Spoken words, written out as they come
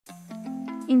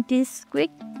In this quick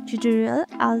tutorial,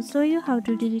 I'll show you how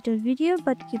to delete a video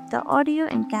but keep the audio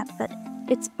in CapCut.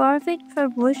 It's perfect for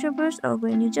voiceovers or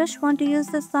when you just want to use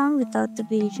the song without the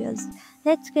visuals.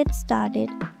 Let's get started.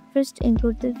 First,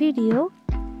 input the video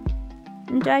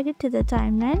and drag it to the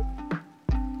timeline.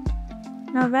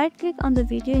 Now right click on the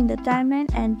video in the timeline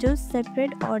and choose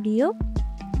separate audio.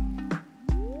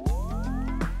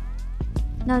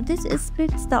 Now this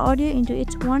splits the audio into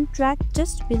its one track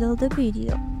just below the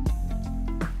video.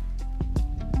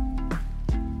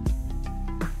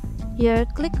 Here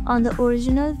click on the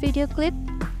original video clip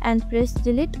and press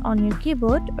delete on your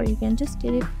keyboard, or you can just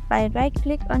delete by right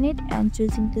click on it and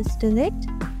choosing this delete.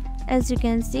 As you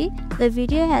can see, the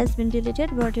video has been deleted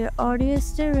but your audio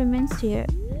still remains here.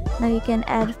 Now you can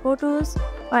add photos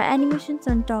or animations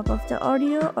on top of the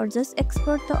audio or just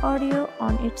export the audio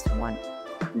on its own.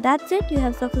 That's it, you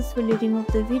have successfully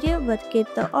removed the video but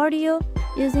kept the audio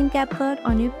using CapCut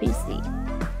on your PC.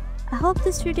 I hope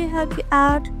this video helped you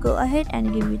out. Go ahead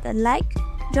and give it a like,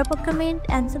 drop a comment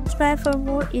and subscribe for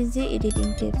more easy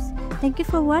editing tips. Thank you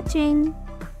for watching.